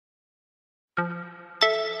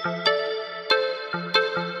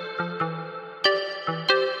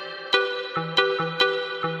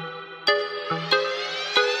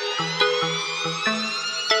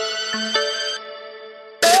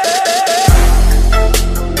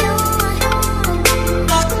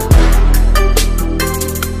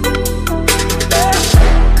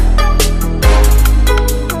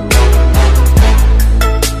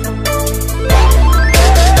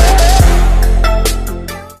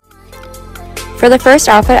For the first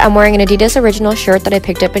outfit, I'm wearing an Adidas Original shirt that I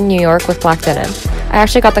picked up in New York with black denim. I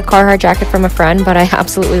actually got the Carhartt jacket from a friend, but I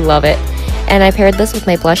absolutely love it. And I paired this with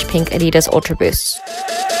my blush pink Adidas Ultra Boost.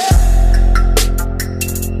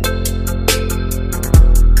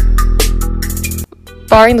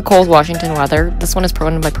 Barring the cold Washington weather, this one is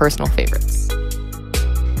one of my personal favorites.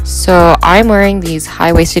 So I'm wearing these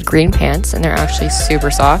high-waisted green pants, and they're actually super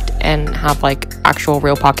soft and have like actual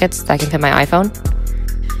real pockets that I can fit my iPhone.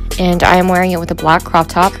 And I am wearing it with a black crop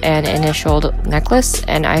top and an initialed necklace,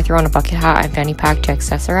 and I throw on a bucket hat and fanny pack to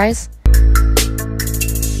accessorize.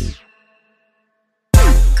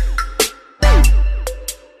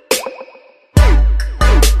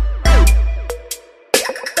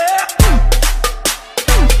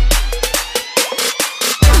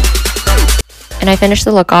 And I finished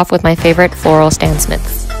the look off with my favorite floral Stan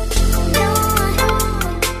Smiths.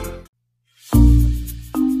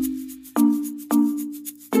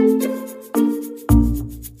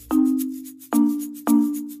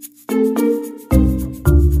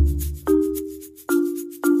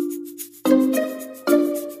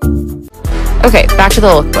 Okay, back to the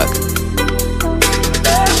lookbook.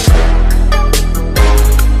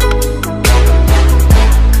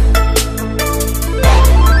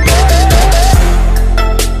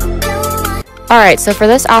 Alright, so for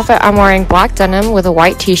this outfit, I'm wearing black denim with a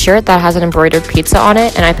white t-shirt that has an embroidered pizza on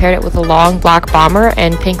it, and I paired it with a long black bomber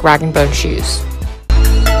and pink rag and bone shoes.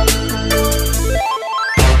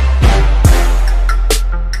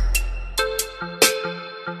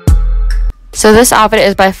 So this outfit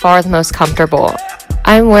is by far the most comfortable.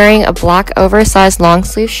 I'm wearing a black oversized long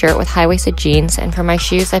sleeve shirt with high-waisted jeans, and for my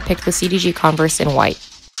shoes I picked the CDG Converse in white.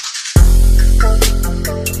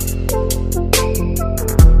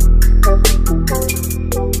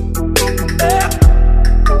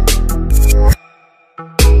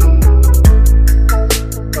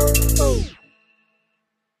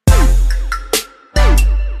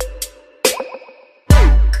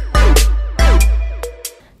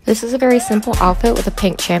 This is a very simple outfit with a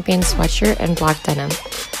pink Champion sweatshirt and black denim.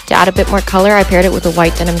 To add a bit more color, I paired it with a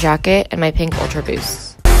white denim jacket and my pink Ultra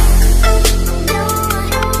Boosts.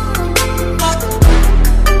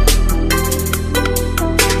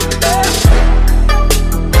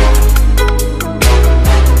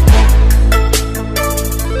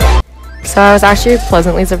 So I was actually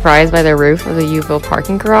pleasantly surprised by the roof of the Uville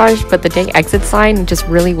parking garage, but the day exit sign just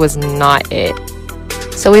really was not it.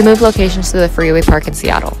 So we moved locations to the Freeway Park in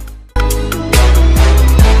Seattle.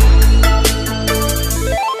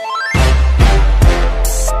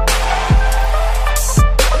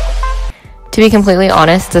 To be completely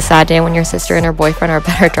honest, it's a sad day when your sister and her boyfriend are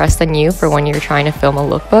better dressed than you for when you're trying to film a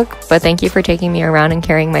lookbook, but thank you for taking me around and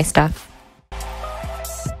carrying my stuff.